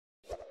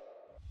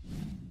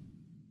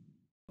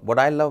What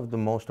I love the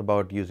most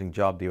about using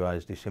JobDiva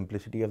is the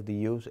simplicity of the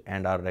use,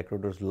 and our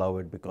recruiters love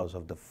it because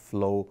of the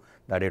flow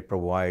that it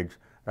provides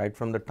right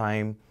from the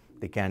time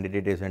the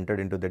candidate is entered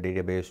into the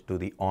database to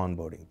the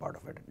onboarding part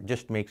of it. It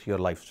just makes your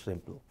life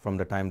simple. From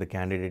the time the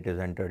candidate is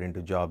entered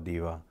into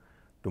JobDiva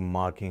to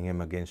marking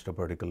him against a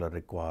particular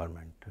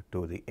requirement,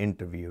 to the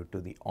interview, to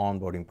the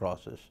onboarding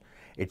process.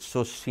 It's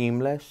so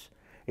seamless.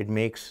 It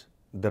makes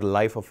the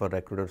life of a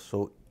recruiter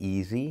so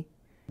easy.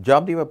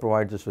 JobDiva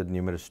provides us with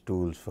numerous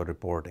tools for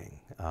reporting,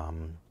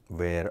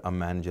 where a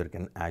manager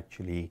can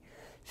actually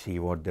see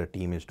what their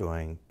team is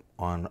doing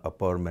on a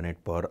per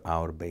minute, per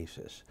hour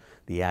basis.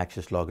 The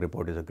access log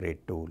report is a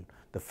great tool.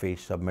 The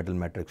phase submittal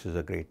metrics is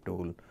a great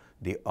tool.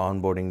 The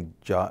onboarding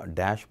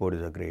dashboard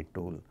is a great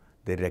tool.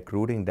 The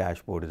recruiting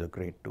dashboard is a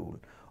great tool.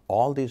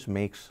 All this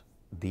makes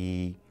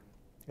the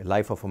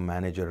life of a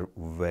manager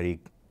very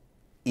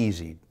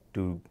easy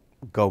to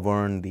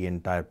govern the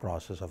entire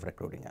process of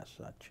recruiting as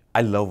such.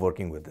 I love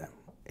working with them.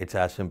 It's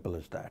as simple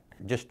as that.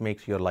 It just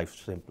makes your life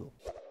simple.